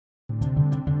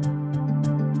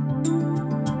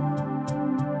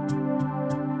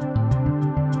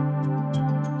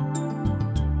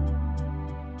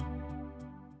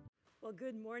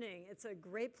morning. It's a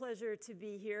great pleasure to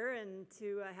be here and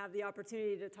to have the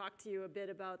opportunity to talk to you a bit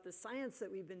about the science that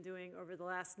we've been doing over the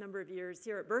last number of years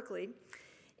here at Berkeley.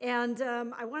 And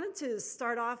I wanted to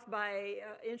start off by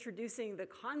introducing the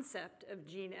concept of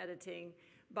gene editing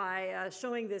by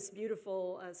showing this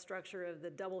beautiful structure of the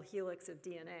double helix of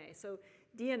DNA. So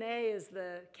DNA is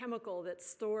the chemical that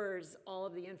stores all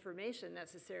of the information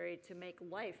necessary to make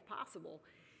life possible.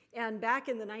 And back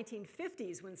in the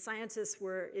 1950s, when scientists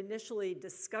were initially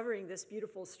discovering this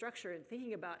beautiful structure and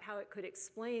thinking about how it could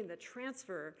explain the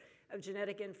transfer of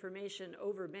genetic information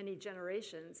over many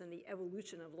generations and the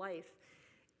evolution of life,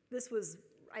 this was,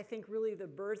 I think, really the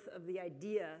birth of the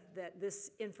idea that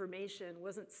this information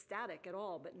wasn't static at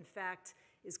all, but in fact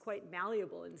is quite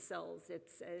malleable in cells.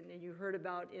 And you heard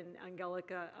about in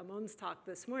Angelica Amon's talk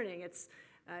this morning, it's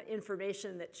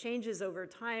information that changes over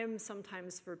time,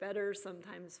 sometimes for better,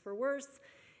 sometimes for worse.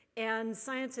 And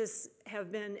scientists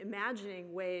have been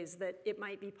imagining ways that it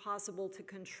might be possible to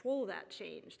control that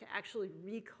change, to actually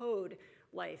recode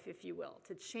life, if you will,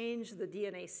 to change the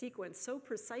DNA sequence so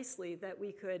precisely that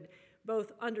we could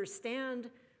both understand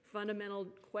fundamental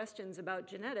questions about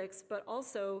genetics, but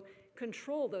also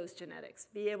control those genetics,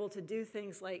 be able to do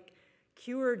things like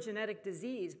cure genetic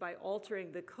disease by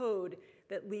altering the code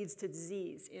that leads to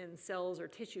disease in cells or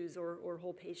tissues or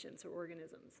whole patients or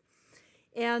organisms.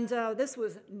 And this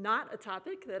was not a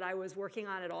topic that I was working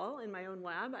on at all in my own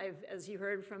lab. As you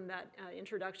heard from that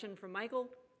introduction from Michael,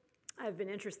 I've been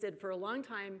interested for a long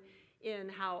time in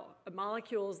how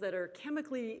molecules that are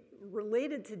chemically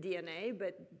related to DNA,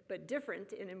 but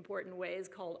different in important ways,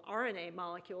 called RNA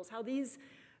molecules, how these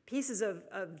pieces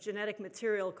of genetic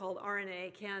material called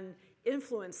RNA can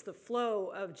influence the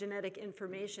flow of genetic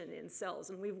information in cells.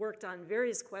 And we've worked on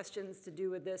various questions to do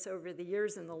with this over the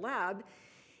years in the lab.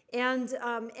 And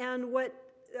what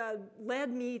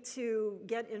led me to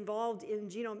get involved in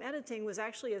genome editing was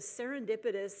actually a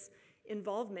serendipitous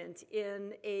involvement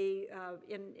in a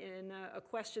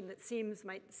question that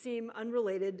might seem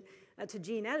unrelated to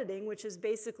gene editing, which is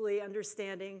basically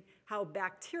understanding how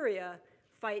bacteria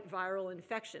fight viral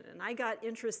infection. And I got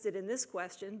interested in this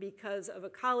question because of a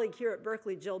colleague here at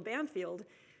Berkeley, Jill Banfield,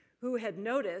 who had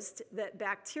noticed that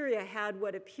bacteria had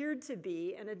what appeared to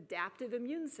be an adaptive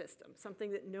immune system,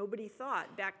 something that nobody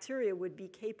thought bacteria would be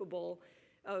capable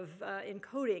of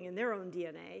encoding in their own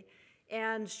DNA.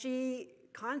 And she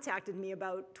contacted me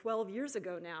about 12 years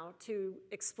ago now to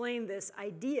explain this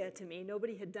idea to me.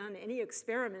 Nobody had done any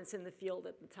experiments in the field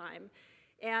at the time.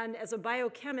 And as a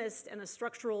biochemist and a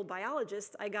structural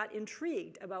biologist, I got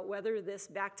intrigued about whether this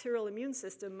bacterial immune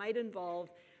system might involve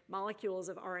molecules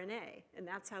of RNA. And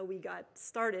that's how we got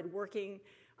started working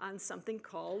on something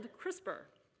called CRISPR.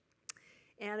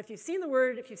 And if you've seen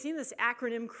this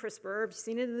acronym CRISPR, if you've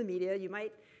seen it in the media, you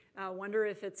might wonder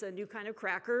if it's a new kind of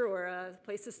cracker or a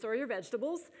place to store your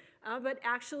vegetables. But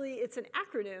actually, it's an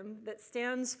acronym that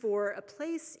stands for a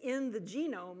place in the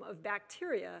genome of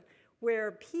bacteria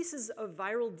where pieces of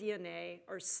viral DNA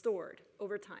are stored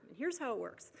over time. And here's how it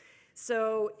works.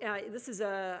 So this is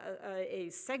a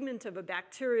segment of a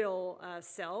bacterial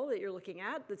cell that you're looking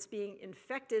at that's being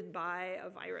infected by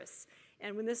a virus.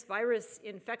 And when this virus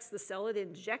infects the cell, it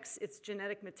injects its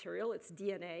genetic material, its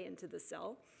DNA, into the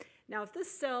cell. Now, if this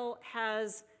cell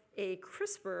has a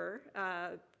CRISPR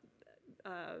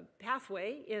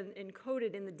pathway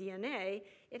encoded in the DNA,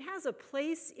 it has a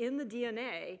place in the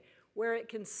DNA where it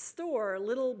can store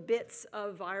little bits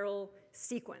of viral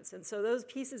sequence. And so those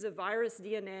pieces of virus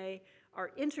DNA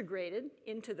are integrated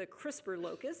into the CRISPR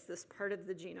locus, this part of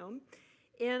the genome,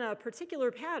 in a particular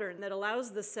pattern that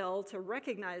allows the cell to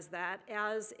recognize that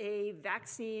as a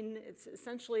vaccine. It's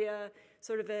essentially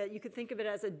you could think of it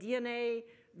as a DNA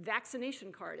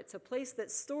vaccination card. It's a place that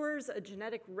stores a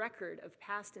genetic record of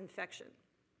past infection.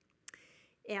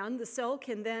 And the cell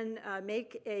can then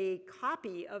make a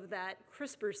copy of that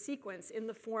CRISPR sequence in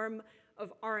the form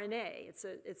of RNA.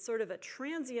 It's sort of a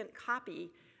transient copy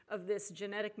of this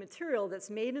genetic material that's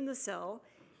made in the cell,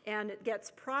 and it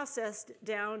gets processed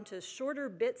down to shorter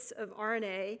bits of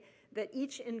RNA that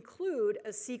each include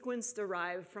a sequence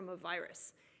derived from a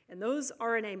virus. And those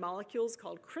RNA molecules,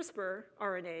 called CRISPR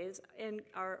RNAs,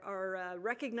 are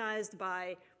recognized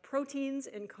by proteins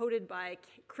encoded by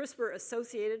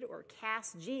CRISPR-associated or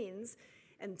Cas genes.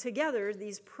 And together,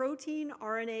 these protein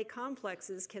RNA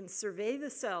complexes can survey the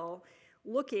cell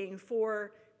looking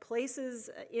for places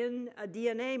in a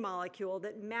DNA molecule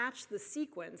that match the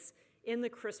sequence in the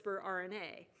CRISPR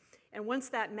RNA. And once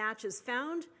that match is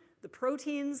found, the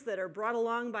proteins that are brought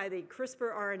along by the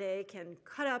CRISPR RNA can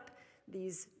cut up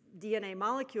these DNA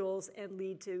molecules and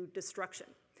lead to destruction.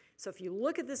 So if you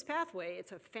look at this pathway,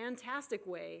 it's a fantastic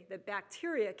way that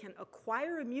bacteria can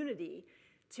acquire immunity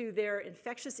to their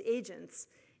infectious agents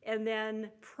and then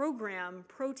program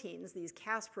proteins, these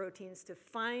Cas proteins, to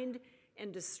find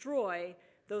and destroy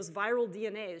those viral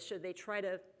DNAs should they try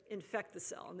to infect the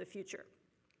cell in the future.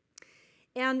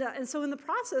 And so in the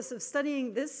process of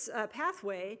studying this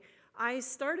pathway, I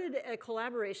started a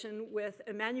collaboration with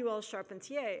Emmanuelle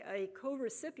Charpentier, a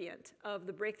co-recipient of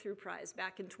the Breakthrough Prize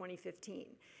back in 2015.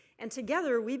 And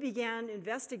together we began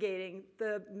investigating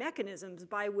the mechanisms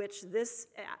by which this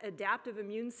adaptive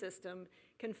immune system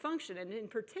can function, and in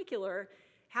particular,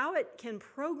 how it can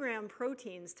program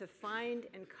proteins to find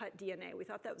and cut DNA. We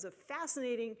thought that was a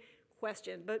fascinating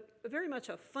question, but very much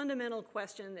a fundamental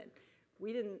question that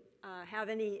we didn't have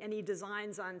any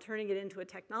designs on turning it into a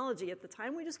technology at the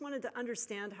time. We just wanted to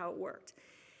understand how it worked.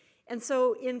 And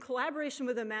so in collaboration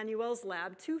with Emmanuelle's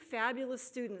lab, two fabulous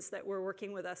students that were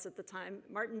working with us at the time,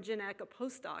 Martin Jinek, a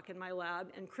postdoc in my lab,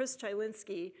 and Chris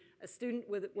Chylinski, a student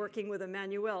working with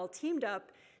Emmanuelle, teamed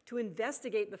up to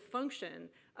investigate the function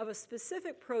of a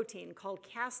specific protein called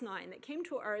Cas9 that came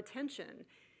to our attention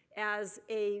as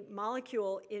a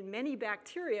molecule in many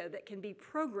bacteria that can be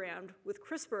programmed with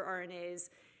CRISPR RNAs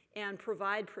and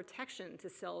provide protection to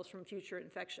cells from future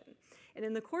infection. And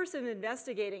in the course of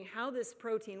investigating how this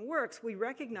protein works, we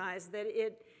recognized that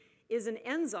it is an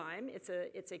enzyme. It's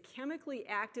a chemically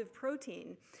active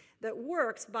protein that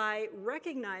works by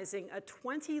recognizing a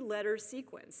 20-letter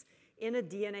sequence in a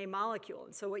DNA molecule.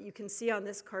 And so what you can see on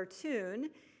this cartoon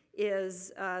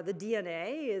is the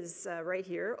DNA is right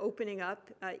here, opening up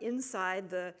inside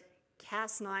the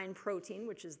Cas9 protein,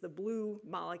 which is the blue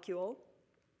molecule.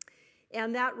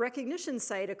 And that recognition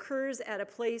site occurs at a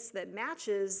place that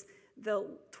matches the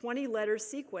 20-letter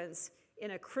sequence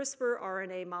in a CRISPR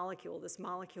RNA molecule, this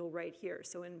molecule right here.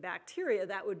 So in bacteria,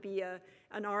 that would be an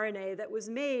RNA that was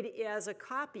made as a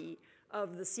copy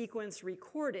of the sequence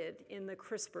recorded in the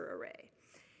CRISPR array.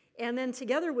 And then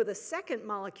together with a second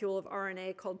molecule of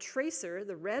RNA called tracer,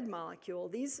 the red molecule,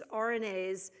 these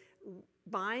RNAs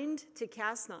bind to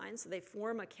Cas9, so they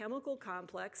form a chemical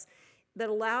complex that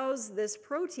allows this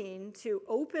protein to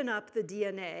open up the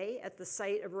DNA at the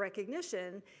site of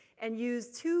recognition and use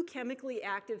two chemically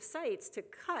active sites to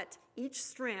cut each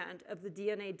strand of the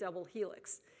DNA double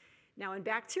helix. Now in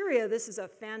bacteria, this is a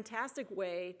fantastic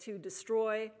way to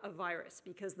destroy a virus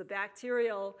because the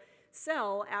bacterial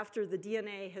cell, after the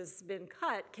DNA has been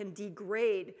cut, can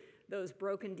degrade those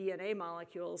broken DNA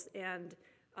molecules and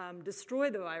destroy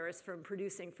the virus from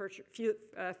producing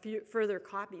further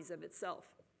copies of itself.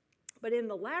 But in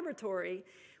the laboratory,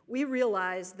 we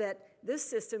realized that this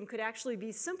system could actually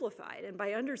be simplified. And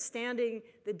by understanding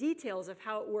the details of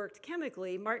how it worked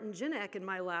chemically, Martin Jinek in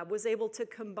my lab was able to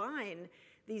combine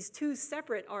these two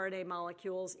separate RNA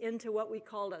molecules into what we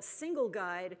called a single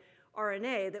guide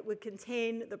RNA that would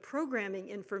contain the programming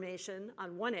information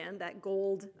on one end, that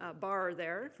gold bar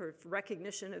there for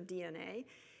recognition of DNA,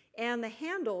 and the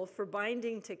handle for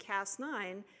binding to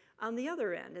Cas9 on the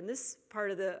other end. And this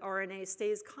part of the RNA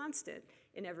stays constant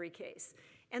in every case.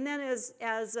 And then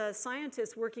as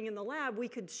scientists working in the lab, we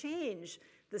could change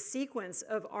the sequence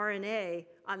of RNA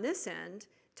on this end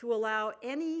to allow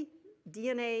any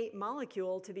DNA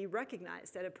molecule to be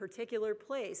recognized at a particular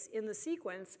place in the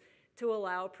sequence to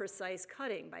allow precise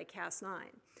cutting by Cas9.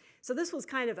 So this was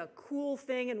kind of a cool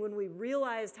thing, and when we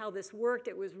realized how this worked,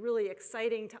 it was really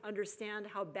exciting to understand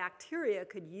how bacteria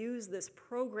could use this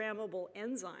programmable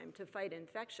enzyme to fight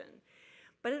infection.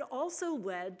 But it also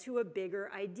led to a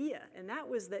bigger idea, and that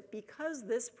was that because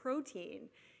this protein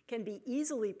can be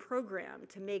easily programmed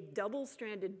to make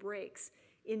double-stranded breaks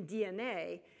in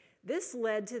DNA, this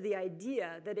led to the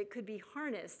idea that it could be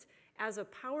harnessed as a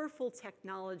powerful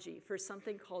technology for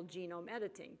something called genome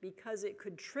editing because it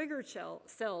could trigger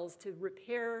cells to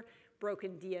repair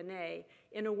broken DNA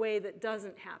in a way that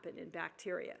doesn't happen in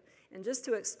bacteria. And just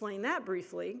to explain that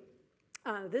briefly,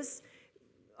 this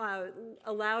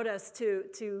allowed us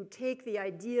to take the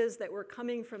ideas that were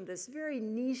coming from this very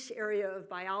niche area of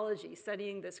biology,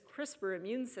 studying this CRISPR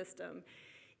immune system,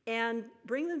 and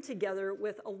bring them together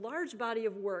with a large body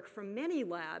of work from many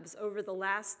labs over the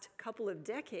last couple of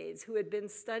decades who had been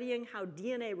studying how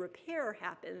DNA repair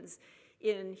happens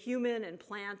in human and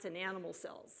plant and animal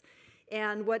cells.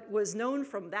 And what was known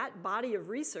from that body of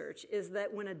research is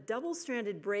that when a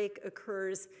double-stranded break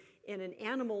occurs in an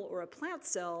animal or a plant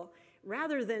cell,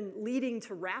 rather than leading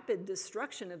to rapid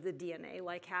destruction of the DNA,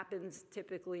 like happens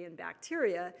typically in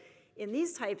bacteria, in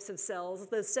these types of cells,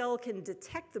 the cell can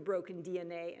detect the broken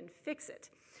DNA and fix it.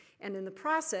 And in the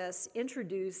process,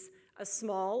 introduce a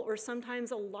small or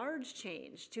sometimes a large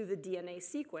change to the DNA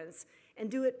sequence and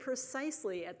do it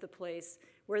precisely at the place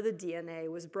where the DNA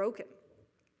was broken.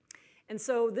 And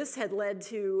so this had led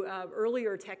to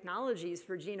earlier technologies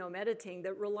for genome editing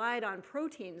that relied on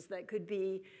proteins that could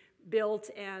be built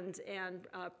and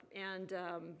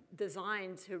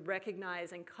designed to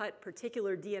recognize and cut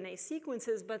particular DNA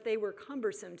sequences, but they were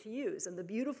cumbersome to use. And the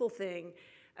beautiful thing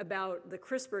about the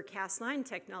CRISPR-Cas9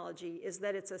 technology is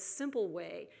that it's a simple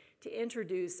way to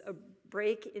introduce a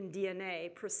break in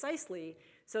DNA precisely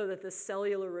so that the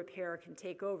cellular repair can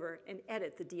take over and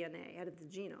edit the DNA, edit the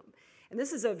genome. And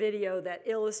this is a video that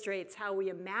illustrates how we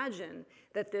imagine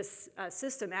that this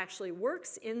system actually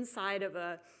works inside of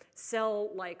a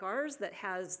cell like ours that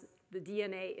has the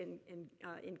DNA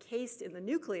encased in the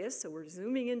nucleus. So we're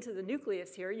zooming into the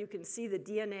nucleus here. You can see the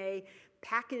DNA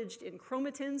packaged in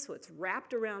chromatin, so it's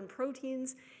wrapped around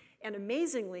proteins. And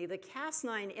amazingly, the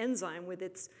Cas9 enzyme with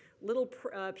its little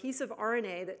piece of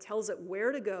RNA that tells it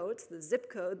where to go, it's the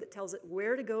zip code that tells it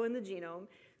where to go in the genome,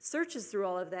 searches through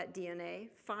all of that DNA,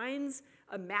 finds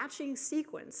a matching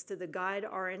sequence to the guide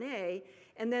RNA,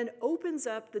 and then opens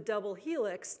up the double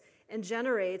helix and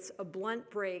generates a blunt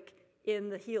break in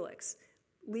the helix,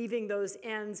 leaving those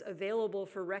ends available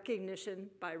for recognition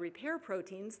by repair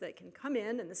proteins that can come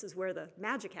in, and this is where the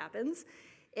magic happens,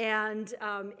 and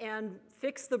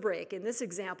fix the break, in this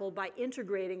example, by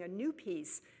integrating a new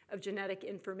piece of genetic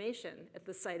information at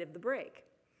the site of the break.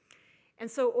 And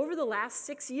so over the last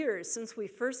 6 years since we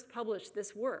first published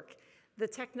this work, the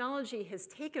technology has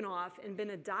taken off and been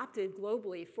adopted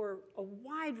globally for a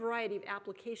wide variety of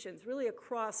applications, really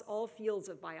across all fields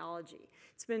of biology.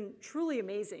 It's been truly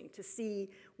amazing to see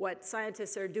what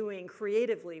scientists are doing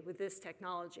creatively with this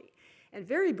technology. And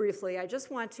very briefly, I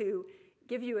just want to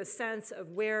give you a sense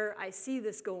of where I see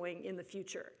this going in the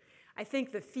future. I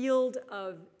think the field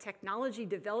of technology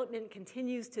development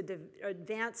continues to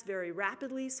advance very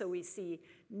rapidly, so we see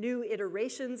new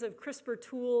iterations of CRISPR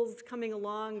tools coming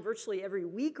along virtually every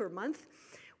week or month.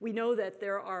 We know that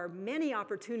there are many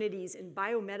opportunities in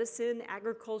biomedicine,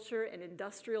 agriculture, and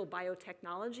industrial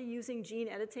biotechnology using gene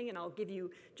editing, and I'll give you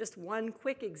just one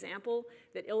quick example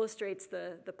that illustrates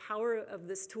the power of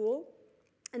this tool.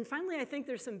 And finally, I think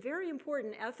there's some very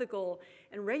important ethical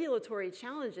and regulatory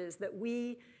challenges that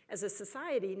we as a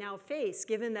society now face,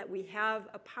 given that we have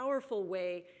a powerful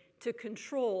way to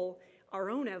control our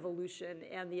own evolution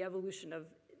and the evolution of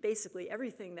basically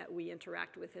everything that we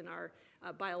interact with in our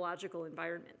biological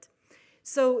environment.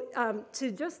 So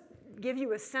to just give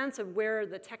you a sense of where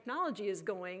the technology is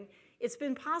going, it's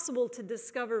been possible to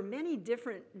discover many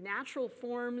different natural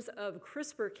forms of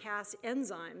CRISPR-Cas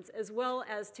enzymes, as well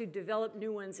as to develop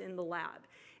new ones in the lab.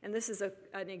 And this is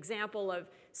an example of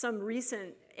some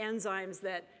recent enzymes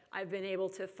that I've been able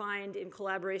to find in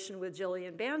collaboration with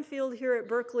Jillian Banfield here at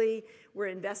Berkeley. We're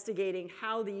investigating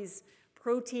how these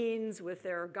proteins with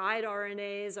their guide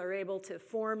RNAs are able to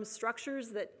form structures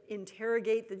that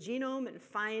interrogate the genome and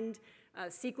find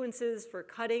sequences for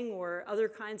cutting or other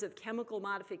kinds of chemical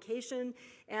modification.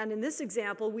 And in this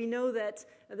example, we know that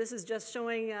this is just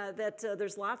showing that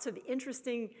there's lots of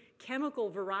interesting chemical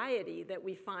variety that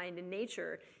we find in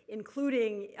nature,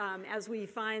 including as we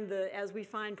find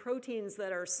proteins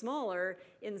that are smaller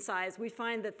in size, we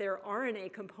find that their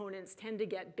RNA components tend to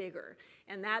get bigger.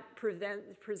 And that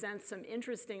presents some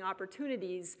interesting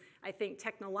opportunities, I think,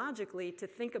 technologically, to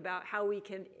think about how we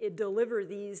can deliver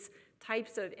these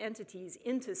types of entities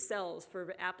into cells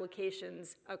for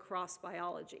applications across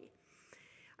biology.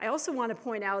 I also want to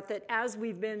point out that as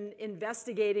we've been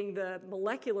investigating the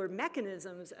molecular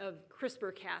mechanisms of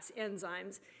CRISPR-Cas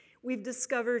enzymes, we've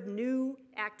discovered new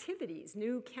activities,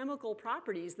 new chemical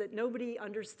properties that nobody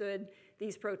understood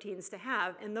these proteins to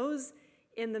have, and those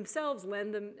in themselves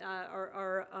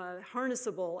are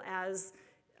harnessable as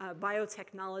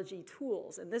biotechnology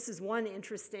tools. And this is one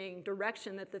interesting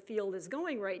direction that the field is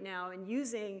going right now in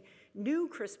using new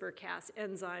CRISPR-Cas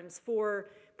enzymes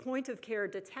for point-of-care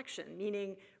detection,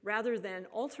 meaning rather than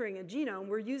altering a genome,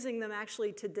 we're using them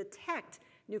actually to detect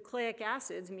nucleic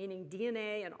acids, meaning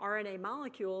DNA and RNA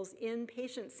molecules in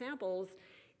patient samples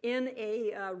in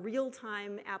a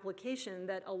real-time application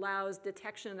that allows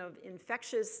detection of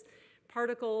infectious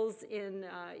particles in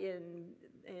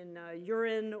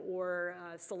urine or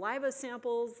saliva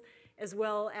samples, as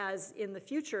well as in the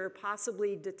future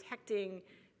possibly detecting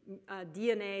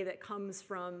DNA that comes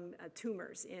from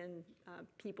tumors in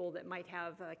people that might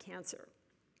have cancer.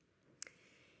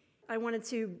 I wanted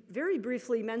to very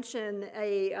briefly mention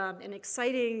an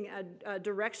exciting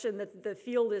direction that the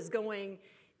field is going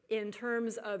in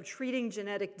terms of treating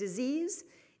genetic disease.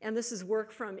 And this is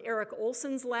work from Eric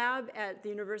Olson's lab at the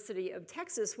University of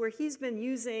Texas, where he's been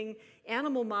using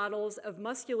animal models of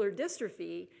muscular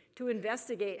dystrophy to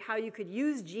investigate how you could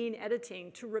use gene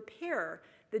editing to repair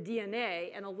the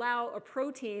DNA and allow a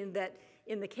protein that,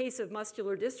 in the case of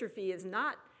muscular dystrophy, is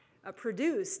not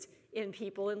produced in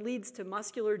people and leads to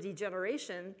muscular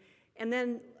degeneration, and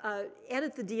then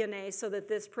edit the DNA so that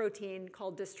this protein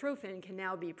called dystrophin can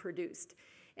now be produced.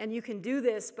 And you can do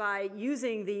this by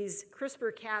using these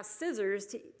CRISPR-Cas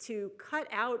scissors to cut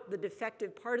out the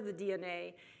defective part of the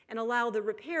DNA and allow the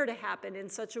repair to happen in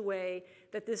such a way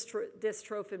that this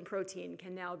dystrophin protein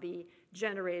can now be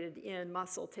generated in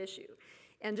muscle tissue.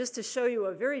 And just to show you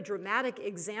a very dramatic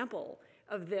example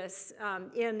of this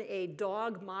in a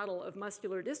dog model of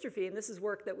muscular dystrophy, and this is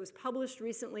work that was published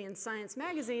recently in Science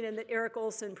magazine and that Eric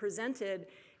Olson presented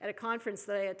at a conference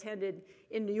that I attended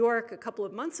in New York a couple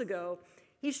of months ago.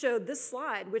 He showed this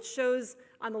slide, which shows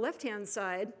on the left-hand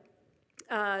side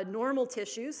normal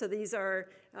tissue. So these are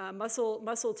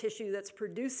muscle tissue that's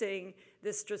producing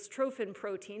this dystrophin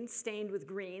protein stained with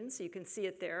green, so you can see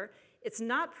it there. It's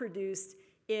not produced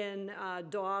in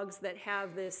dogs that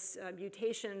have this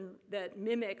mutation that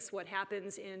mimics what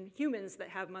happens in humans that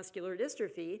have muscular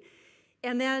dystrophy.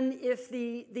 And then if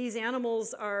these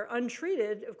animals are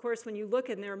untreated, of course, when you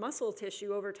look in their muscle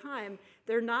tissue over time,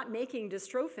 they're not making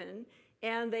dystrophin,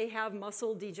 and they have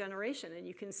muscle degeneration. And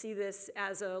you can see this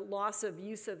as a loss of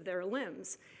use of their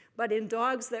limbs. But in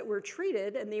dogs that were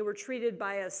treated, and they were treated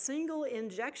by a single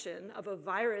injection of a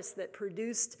virus that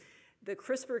produced the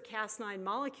CRISPR-Cas9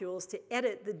 molecules to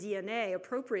edit the DNA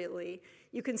appropriately,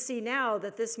 you can see now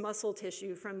that this muscle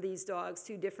tissue from these dogs,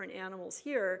 two different animals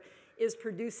here, is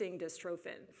producing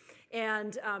dystrophin.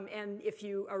 And if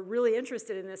you are really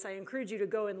interested in this, I encourage you to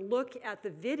go and look at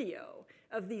the video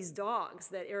of these dogs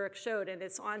that Eric showed, and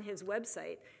it's on his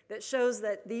website, that shows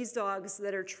that these dogs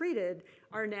that are treated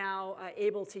are now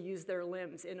able to use their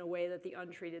limbs in a way that the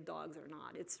untreated dogs are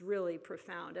not. It's really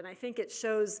profound, and I think it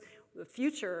shows the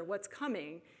future, what's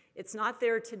coming. It's not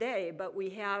there today, but we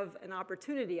have an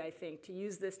opportunity, I think, to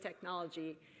use this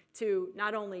technology to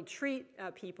not only treat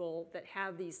people that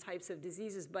have these types of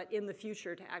diseases, but in the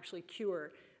future to actually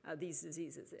cure these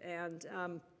diseases. And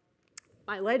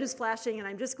my light is flashing, and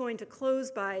I'm just going to close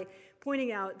by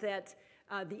pointing out that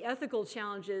the ethical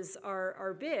challenges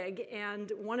are big,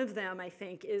 and one of them, I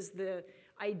think, is the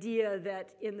idea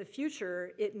that in the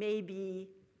future it may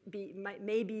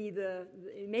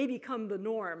become the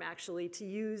norm, actually, to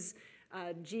use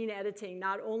gene editing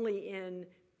not only in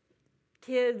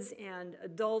kids and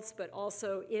adults, but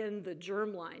also in the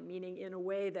germline, meaning in a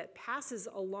way that passes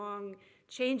along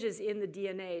changes in the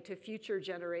DNA to future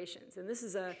generations. And this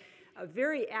is a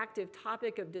very active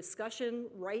topic of discussion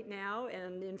right now,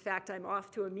 and in fact, I'm off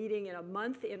to a meeting in a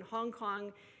month in Hong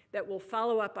Kong that will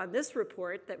follow up on this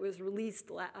report that was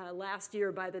released last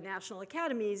year by the National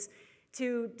Academies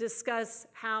to discuss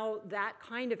how that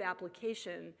kind of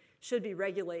application should be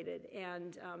regulated,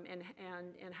 and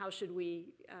how should we,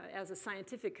 as a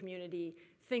scientific community,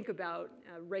 think about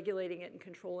regulating it and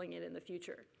controlling it in the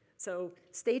future. So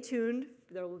stay tuned.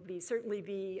 There will certainly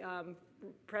be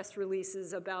press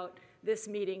releases about this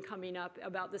meeting coming up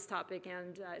about this topic,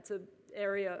 and it's an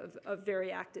area of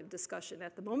very active discussion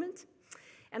at the moment.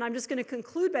 And I'm just going to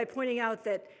conclude by pointing out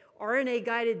that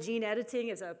RNA-guided gene editing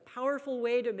is a powerful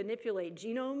way to manipulate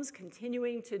genomes,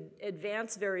 continuing to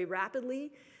advance very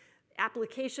rapidly.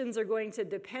 Applications are going to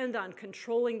depend on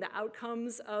controlling the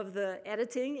outcomes of the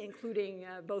editing, including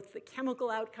both the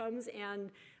chemical outcomes and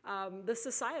the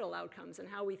societal outcomes, and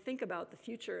how we think about the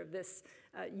future of this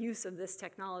use of this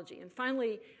technology. And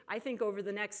finally, I think over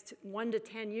the next 1 to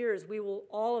 10 years, we will,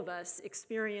 all of us,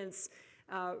 experience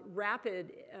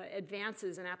rapid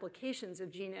advances and applications of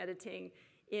gene editing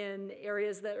in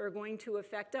areas that are going to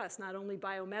affect us, not only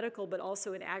biomedical, but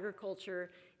also in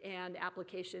agriculture and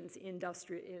applications in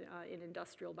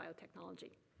industrial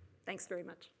biotechnology. Thanks very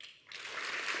much.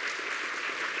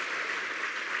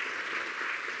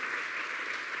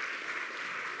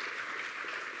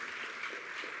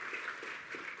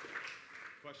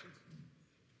 Questions?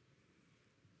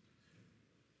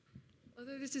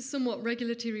 Although this is somewhat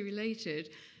regulatory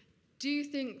related, do you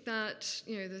think that,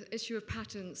 the issue of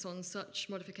patents on such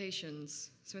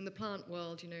modifications, so in the plant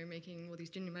world, making all these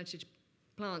genetically modified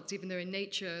plants, even though in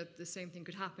nature the same thing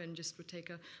could happen, just would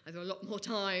take either a lot more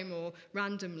time or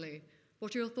randomly.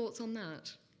 What are your thoughts on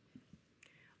that?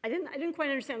 I didn't quite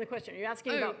understand the question. Are you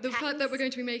asking about the patents? fact that we're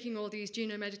going to be making all these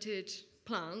genome-edited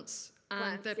plants,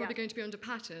 and they're probably going to be under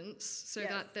patents, so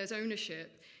that there's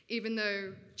ownership, even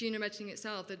though genome editing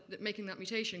itself, making that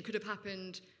mutation, could have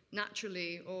happened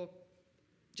naturally or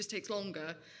just takes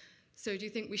longer. So do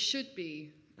you think we should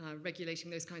be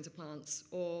regulating those kinds of plants,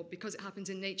 or because it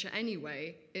happens in nature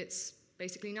anyway, it's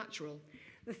basically natural?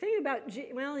 The thing about,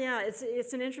 well, yeah,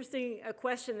 it's an interesting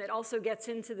question that also gets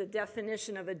into the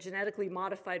definition of a genetically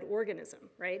modified organism,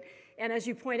 right? And as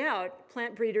you point out,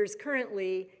 plant breeders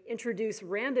currently introduce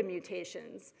random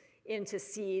mutations into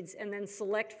seeds and then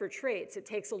select for traits. It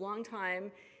takes a long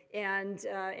time, and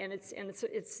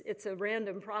it's a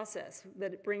random process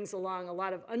that it brings along a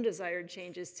lot of undesired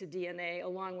changes to DNA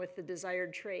along with the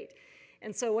desired trait.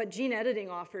 And so what gene editing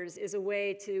offers is a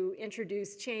way to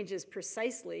introduce changes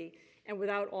precisely and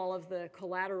without all of the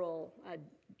collateral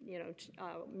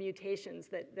mutations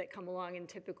that come along in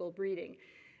typical breeding.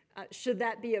 Should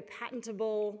that be a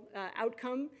patentable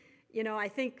outcome? You know, I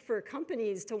think for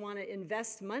companies to want to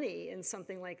invest money in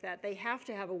something like that, they have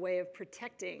to have a way of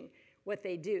protecting what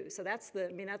they do. So that's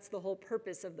the whole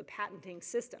purpose of the patenting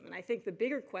system. And I think the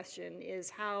bigger question is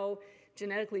how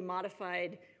genetically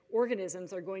modified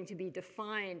organisms are going to be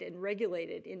defined and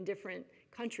regulated in different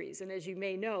countries. And as you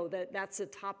may know, that's a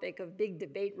topic of big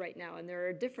debate right now, and there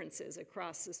are differences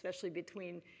across, especially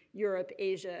between Europe,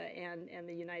 Asia, and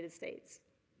the United States.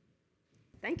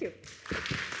 Thank you.